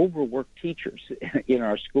overworked teachers in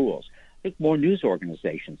our schools. I think more news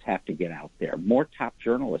organizations have to get out there. More top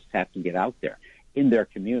journalists have to get out there in their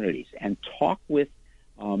communities and talk with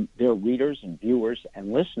their readers and viewers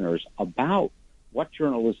and listeners about what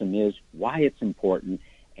journalism is, why it's important,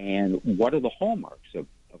 and what are the hallmarks of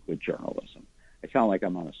good journalism. I sound like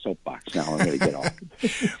I'm on a soapbox now. I'm going to get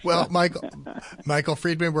off. Well, Michael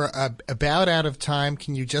Friedman, we're about out of time.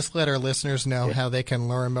 Can you just let our listeners know how they can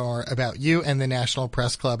learn more about you and the National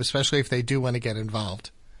Press Club, especially if they do want to get involved?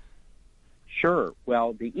 Sure.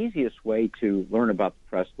 Well, the easiest way to learn about the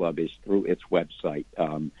Press Club is through its website,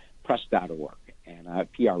 press.org, and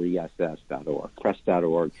press.org,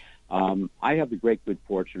 press.org. I have the great good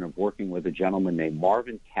fortune of working with a gentleman named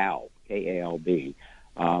Marvin Kalb, K-A-L-B,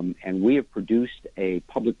 and we have produced a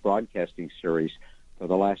public broadcasting series for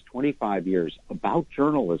the last 25 years about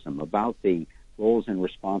journalism, about the roles and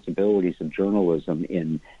responsibilities of journalism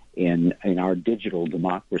in our digital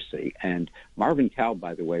democracy. And Marvin Kalb,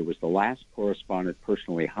 by the way, was the last correspondent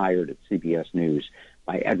personally hired at CBS News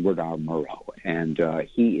by Edward R. Murrow, and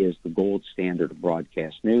he is the gold standard of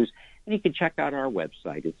broadcast news. And you can check out our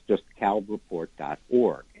website. It's just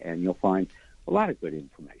calbreport.org, and you'll find a lot of good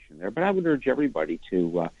information there. But I would urge everybody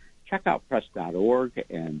to check out press.org,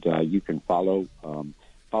 and you can follow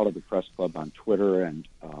the Press Club on Twitter, and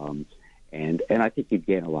I think you'd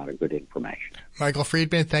gain a lot of good information. Michael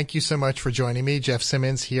Friedman, thank you so much for joining me. Jeff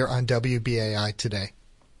Simmons here on WBAI Today.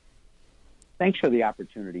 Thanks for the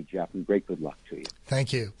opportunity, Jeff, and great good luck to you.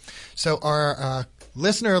 Thank you. So our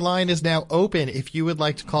listener line is now open if you would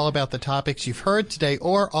like to call about the topics you've heard today,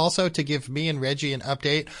 or also to give me and Reggie an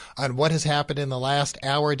update on what has happened in the last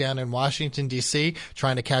hour down in Washington, D.C.,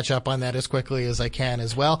 trying to catch up on that as quickly as I can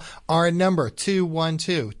as well. Our number,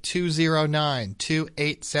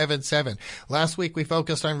 212-209-2877. Last week we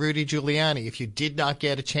focused on Rudy Giuliani. If you did not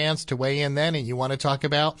get a chance to weigh in then and you want to talk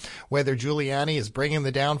about whether Giuliani is bringing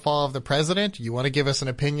the downfall of the president, you want to give us an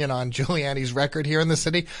opinion on Giuliani's record here in the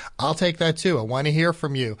city, I'll take that too. I want to hear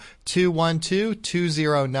from you.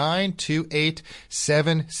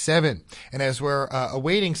 212-209-2877. And as we're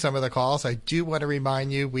awaiting some of the calls, I do want to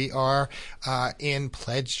remind you we are in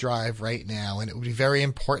Pledge Drive right now, and it would be very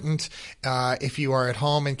important if you are at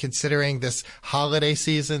home and considering this holiday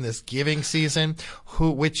season, this giving season,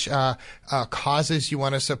 which causes you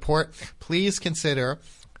want to support, please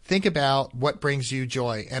think about what brings you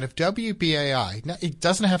joy. And if WBAI, it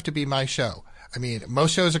doesn't have to be my show. I mean,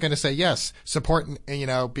 most shows are going to say, yes, support,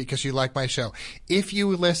 because you like my show. If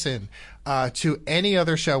you listen to any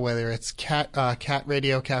other show, whether it's Cat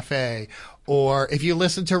Radio Cafe, or if you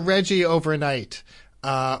listen to Reggie overnight,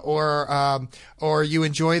 or you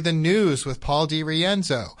enjoy the news with Paul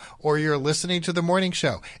DiRienzo, or you're listening to the morning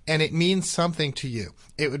show, and it means something to you,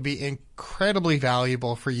 it would be incredibly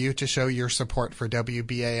valuable for you to show your support for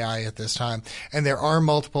WBAI at this time. And there are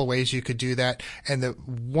multiple ways you could do that. And the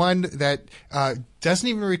one that doesn't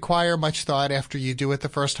even require much thought after you do it the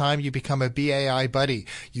first time, you become a BAI buddy.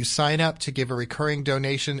 You sign up to give a recurring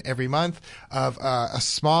donation every month of a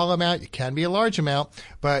small amount. It can be a large amount,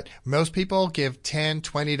 but most people give $10,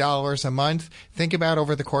 $20 a month. Think about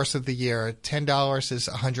over the course of the year. $10 is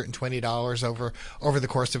 $120 over the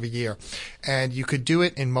course of a year. And you could do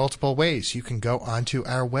it in multiple ways. You can go onto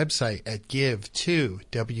our website at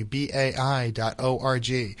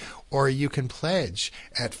give2wbai.org, or you can pledge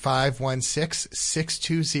at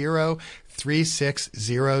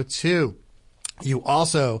 516-620-3602. You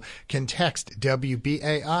also can text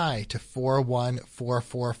WBAI to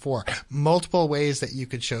 41444. Multiple ways that you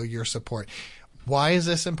could show your support. Why is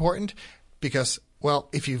this important? Because, well,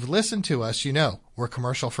 if you've listened to us, you know we're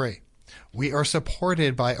commercial free. We are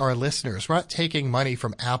supported by our listeners. We're not taking money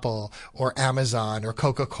from Apple or Amazon or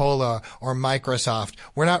Coca-Cola or Microsoft.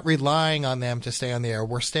 We're not relying on them to stay on the air.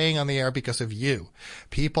 We're staying on the air because of you.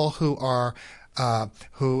 People who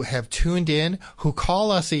have tuned in, who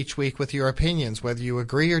call us each week with your opinions, whether you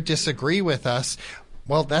agree or disagree with us.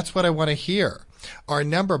 Well, that's what I want to hear. Our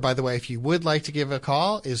number, by the way, if you would like to give a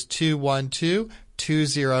call, is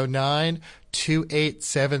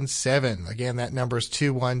 212-209-2877. Again, that number is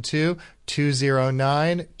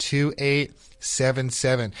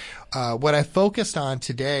 212-209-2877. What I focused on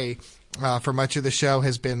today for much of the show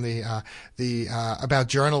has been the about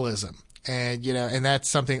journalism. And, and that's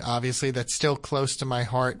something obviously that's still close to my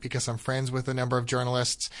heart because I'm friends with a number of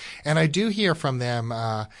journalists, and I do hear from them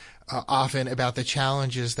often about the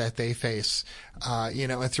challenges that they face.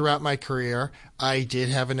 And throughout my career, I did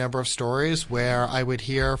have a number of stories where I would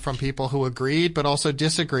hear from people who agreed but also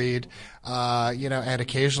disagreed, and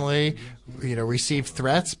occasionally, received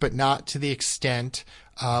threats, but not to the extent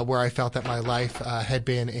where I felt that my life had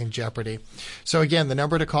been in jeopardy. So again, the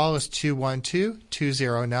number to call is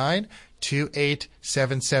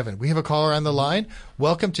 212-209-2877. We have a caller on the line.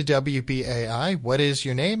 Welcome to WBAI. What is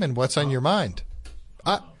your name and what's on your mind?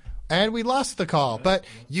 And we lost the call, but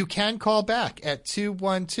you can call back at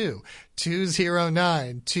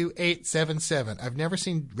 212-209-2877. I've never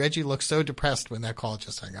seen Reggie look so depressed when that call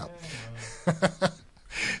just hung up.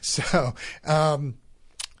 So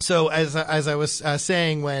as I was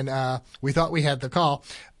saying when we thought we had the call,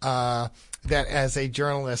 that as a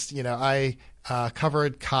journalist, I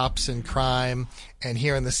covered cops and crime, and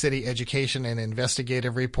here in the city, education and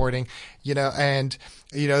investigative reporting, I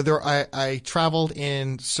traveled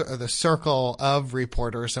in the circle of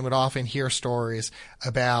reporters and would often hear stories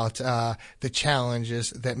about the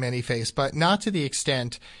challenges that many face, but not to the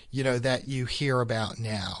extent, that you hear about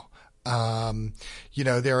now. There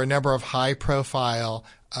are a number of high-profile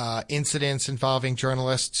incidents involving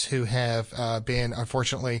journalists who have been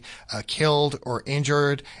unfortunately killed or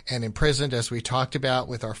injured and imprisoned, as we talked about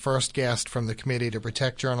with our first guest from the Committee to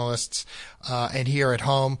Protect Journalists. And here at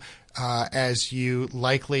home, as you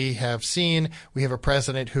likely have seen, we have a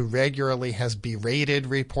president who regularly has berated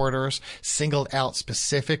reporters, singled out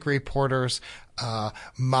specific reporters,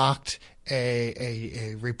 mocked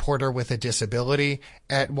a reporter with a disability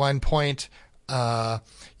at one point,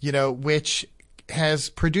 which has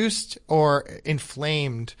produced or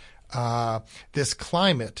inflamed this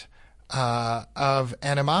climate of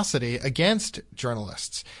animosity against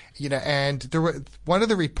journalists. And one of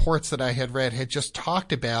the reports that I had read had just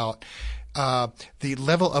talked about the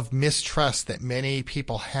level of mistrust that many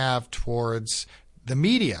people have towards the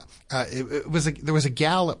media. There was a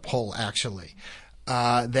Gallup poll actually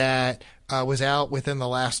that was out within the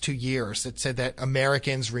last 2 years that said that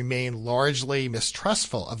Americans remain largely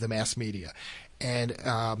mistrustful of the mass media. And,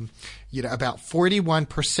 about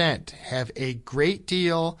 41% have a great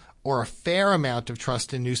deal or a fair amount of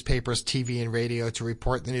trust in newspapers, TV, and radio to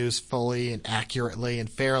report the news fully and accurately and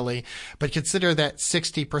fairly. But consider that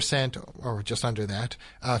 60%, or just under that,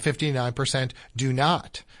 59% do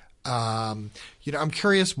not. I'm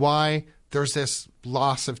curious why there's this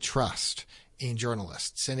loss of trust in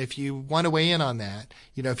journalists. And if you want to weigh in on that,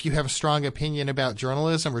 if you have a strong opinion about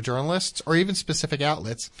journalism or journalists or even specific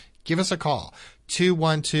outlets, give us a call,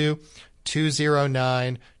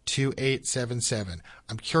 212-209-2877.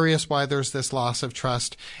 I'm curious why there's this loss of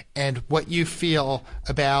trust and what you feel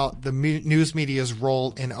about the news media's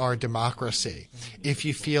role in our democracy. If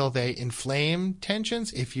you feel they inflame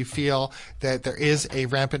tensions, if you feel that there is a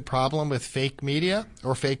rampant problem with fake media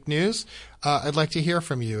or fake news, I'd like to hear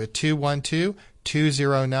from you at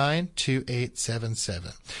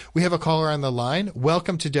 212-209-2877. We have a caller on the line.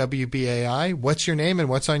 Welcome to WBAI. What's your name and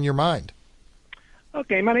what's on your mind?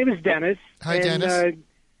 Okay, my name is Dennis. Hi, Dennis.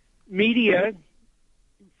 Media,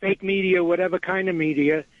 fake media, whatever kind of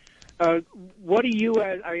media, what do you,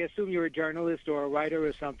 I assume you're a journalist or a writer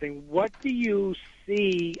or something, what do you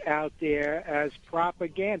see out there as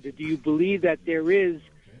propaganda? Do you believe that there is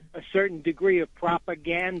a certain degree of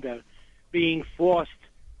propaganda being forced,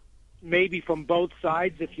 maybe from both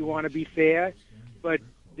sides if you want to be fair, but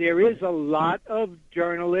there is a lot of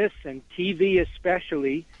journalists and TV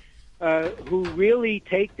especially who really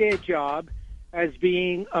take their job as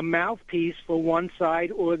being a mouthpiece for one side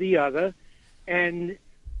or the other, and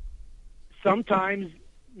sometimes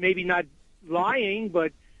maybe not lying,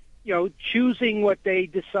 but choosing what they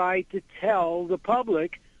decide to tell the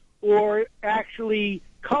public, or actually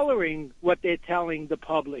coloring what they're telling the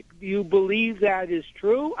public. Do you believe that is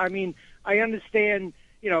true? I mean, I understand,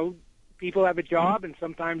 people have a job, and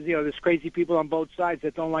sometimes, there's crazy people on both sides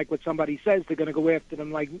that don't like what somebody says. They're going to go after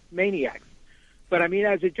them like maniacs. But, I mean,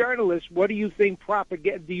 as a journalist, what do you think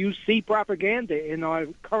do you see propaganda in our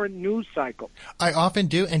current news cycle? I often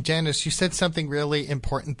do. And, Dennis, you said something really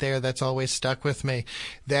important there that's always stuck with me,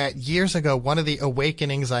 that years ago, one of the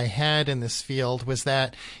awakenings I had in this field was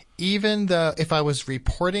that even if I was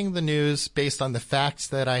reporting the news based on the facts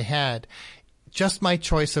that I had, just my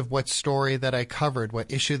choice of what story that I covered,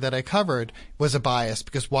 what issue that I covered, was a bias,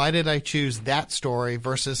 because why did I choose that story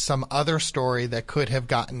versus some other story that could have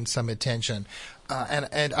gotten some attention?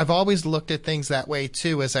 And I've always looked at things that way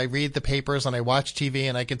too, as I read the papers and I watch TV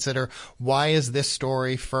and I consider, why is this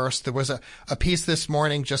story first? There was a piece this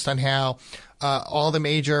morning just on how all the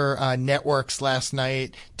major networks last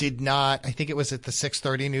night did not, I think it was at the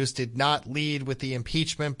 6:30 News, did not lead with the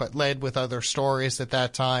impeachment, but led with other stories at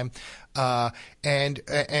that time.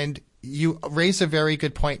 And you raise a very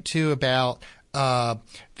good point too about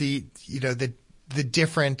the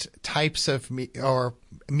different types of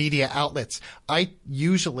media outlets. I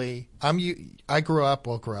grew up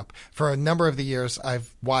for a number of the years.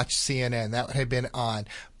 I've watched CNN. That had been on,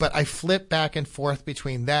 but I flip back and forth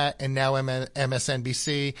between that and now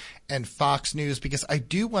MSNBC and Fox News, because I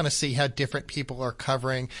do want to see how different people are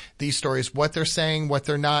covering these stories, what they're saying, what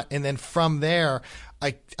they're not. And then from there,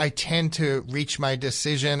 I tend to reach my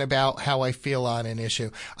decision about how I feel on an issue.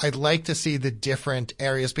 I'd like to see the different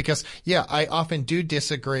areas because, I often do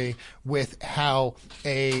disagree with how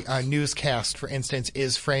a newscast, for instance,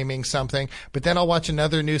 is framing something. But then I'll watch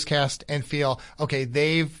another newscast and feel, okay,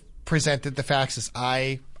 they've presented the facts as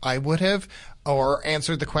I would have, or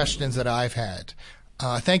answered the questions that I've had.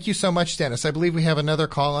 Thank you so much, Dennis. I believe we have another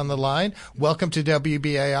call on the line. Welcome to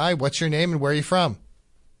WBAI. What's your name and where are you from?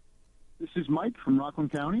 This is Mike from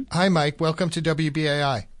Rockland County. Hi, Mike. Welcome to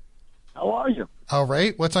WBAI. How are you? All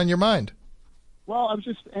right. What's on your mind? Well, I was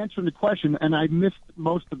just answering the question, and I missed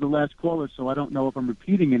most of the last caller, so I don't know if I'm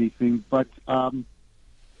repeating anything. But,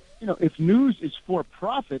 if news is for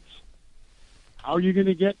profits, how are you going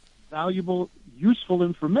to get valuable, useful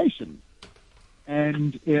information?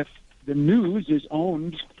 And if the news is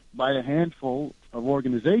owned by a handful of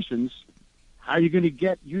organizations, how are you going to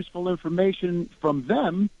get useful information from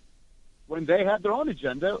them when they have their own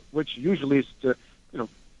agenda, which usually is to,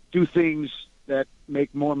 do things that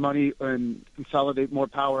make more money and consolidate more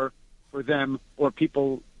power for them or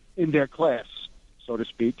people in their class, so to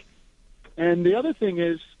speak. And the other thing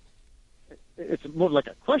is, it's more like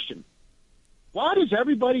a question. Why does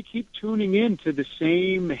everybody keep tuning in to the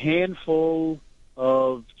same handful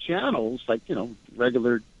of channels, like,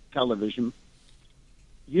 regular television,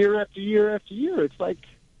 year after year after year? It's like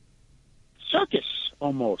circus,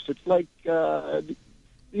 almost. It's like the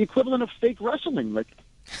equivalent of fake wrestling. Like,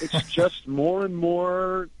 it's just more and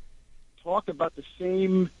more talk about the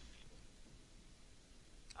same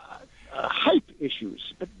hype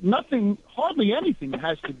issues, but hardly anything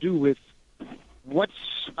has to do with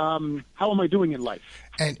how am I doing in life?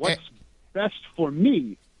 And what's best for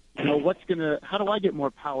me? How do I get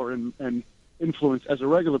more power and influence as a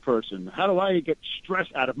regular person? How do I get stress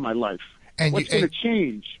out of my life? And what's going to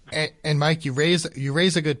change? And Mike, you raise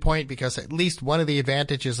a good point, because at least one of the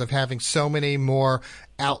advantages of having so many more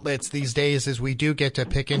outlets these days is we do get to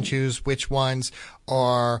pick and choose which ones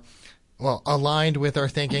are aligned with our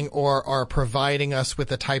thinking, or are providing us with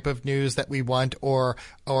the type of news that we want, or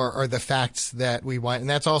the facts that we want. And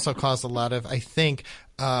that's also caused a lot of, I think,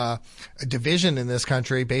 division in this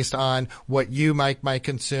country based on what you, Mike, might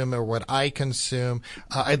consume or what I consume.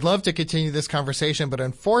 I'd love to continue this conversation, but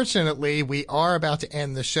unfortunately we are about to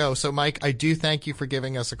end the show. So Mike, I do thank you for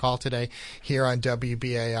giving us a call today here on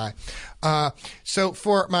WBAI. So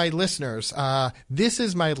for my listeners, this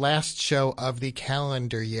is my last show of the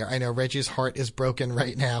calendar year. I know Reggie's heart is broken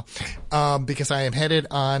right now, because I am headed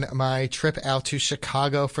on my trip out to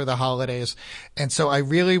Chicago for the holidays. And so I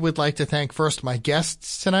really would like to thank first my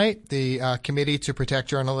guests tonight, the Committee to Protect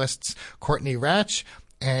Journalists, Courtney Ratch,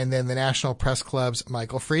 and then the National Press Club's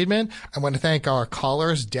Michael Friedman. I want to thank our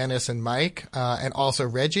callers, Dennis and Mike, and also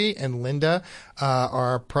Reggie and Linda,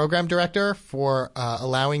 our program director, for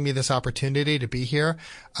allowing me this opportunity to be here.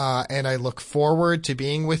 And I look forward to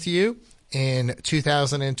being with you in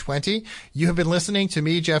 2020. You have been listening to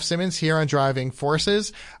me, Jeff Simmons, here on Driving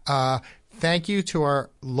Forces. Thank you to our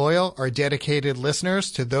loyal, our dedicated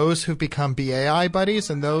listeners, to those who've become BAI buddies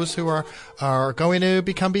and those who are going to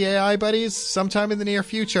become BAI buddies sometime in the near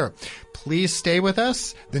future. Please stay with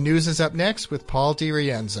us. The news is up next with Paul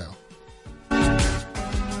DiRienzo.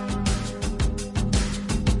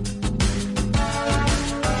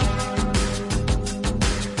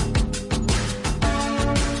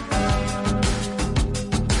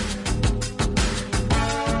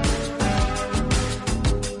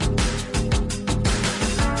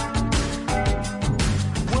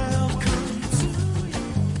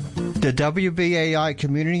 The WBAI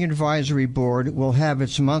Community Advisory Board will have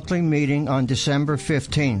its monthly meeting on December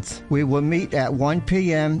 15th. We will meet at 1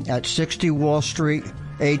 p.m. at 60 Wall Street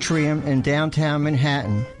Atrium in downtown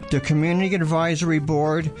Manhattan. The Community Advisory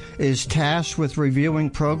Board is tasked with reviewing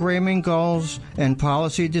programming goals and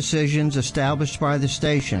policy decisions established by the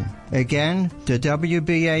station. Again, the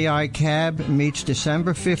WBAI CAB meets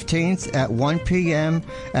December 15th at 1 p.m.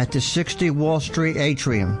 at the 60 Wall Street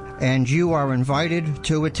Atrium, and you are invited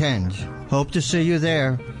to attend. Hope to see you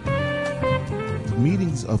there.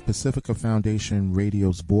 Meetings of Pacifica Foundation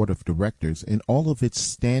Radio's Board of Directors and all of its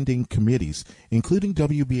standing committees, including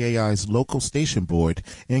WBAI's local station board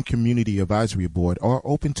and community advisory board, are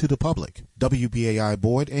open to the public. WBAI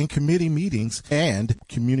board and committee meetings and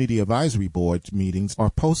community advisory board meetings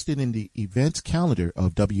are posted in the events calendar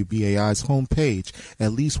of WBAI's homepage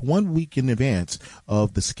at least 1 week in advance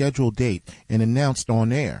of the scheduled date and announced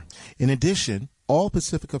on air. In addition, all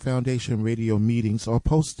Pacifica Foundation radio meetings are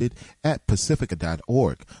posted at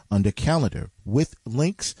pacifica.org under calendar, with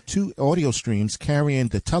links to audio streams carrying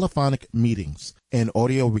the telephonic meetings and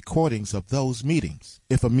audio recordings of those meetings.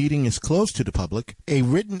 If a meeting is closed to the public, a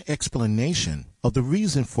written explanation of the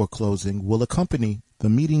reason for closing will accompany the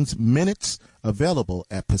meeting's minutes, available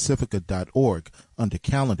at pacifica.org under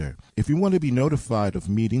calendar. If you want to be notified of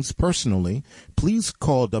meetings personally, please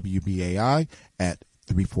call WBAI at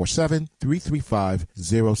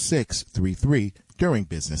 347-335-0633 during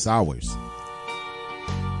business hours.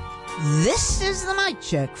 This is the mic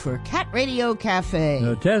check for Cat Radio Cafe.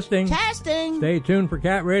 No testing. Testing. Stay tuned for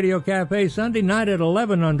Cat Radio Cafe Sunday night at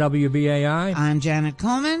 11 on WBAI. I'm Janet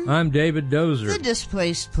Coleman. I'm David Dozer. The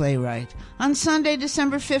Displaced Playwright. On Sunday,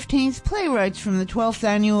 December 15th, playwrights from the 12th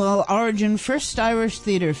Annual Origin First Irish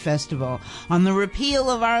Theatre Festival on the repeal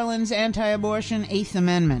of Ireland's anti-abortion 8th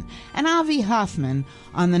Amendment, and Avi Hoffman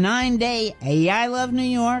on the 9-day I Love New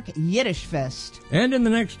York Yiddish Fest. And in the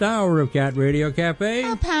next hour of Cat Radio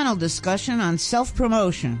Cafe, a panel discussion on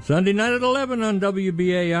self-promotion. Sunday night at 11 on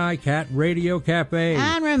WBAI Cat Radio Cafe.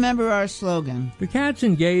 And remember our slogan. Do cats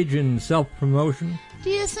engage in self-promotion? Do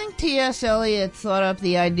you think T.S. Eliot thought up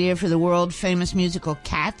the idea for the world-famous musical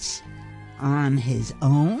Cats on his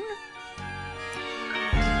own?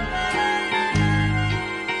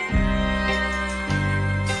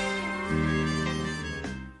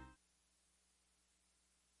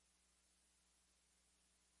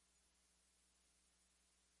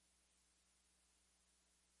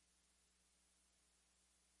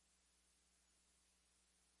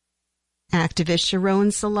 Activist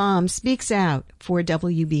Sharon Salam speaks out for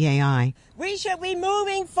WBAI. We should be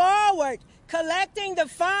moving forward, collecting the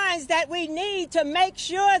funds that we need to make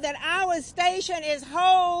sure that our station is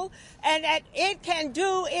whole and that it can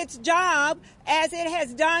do its job as it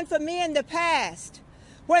has done for me in the past.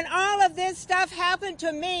 When all of this stuff happened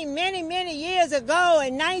to me many, many years ago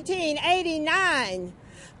in 1989,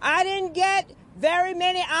 I didn't get very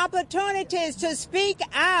many opportunities to speak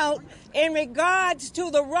out in regards to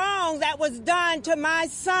the wrong that was done to my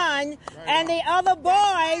son and the other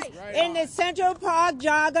boys in the Central Park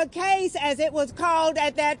jogger case, as it was called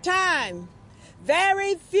at that time.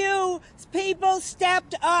 Very few people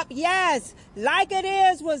stepped up. Yes, Like It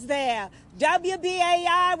Is was there.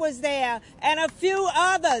 WBAI was there, and a few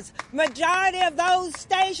others. Majority of those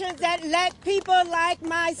stations that let people like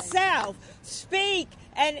myself speak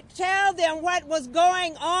and tell them what was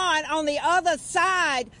going on the other side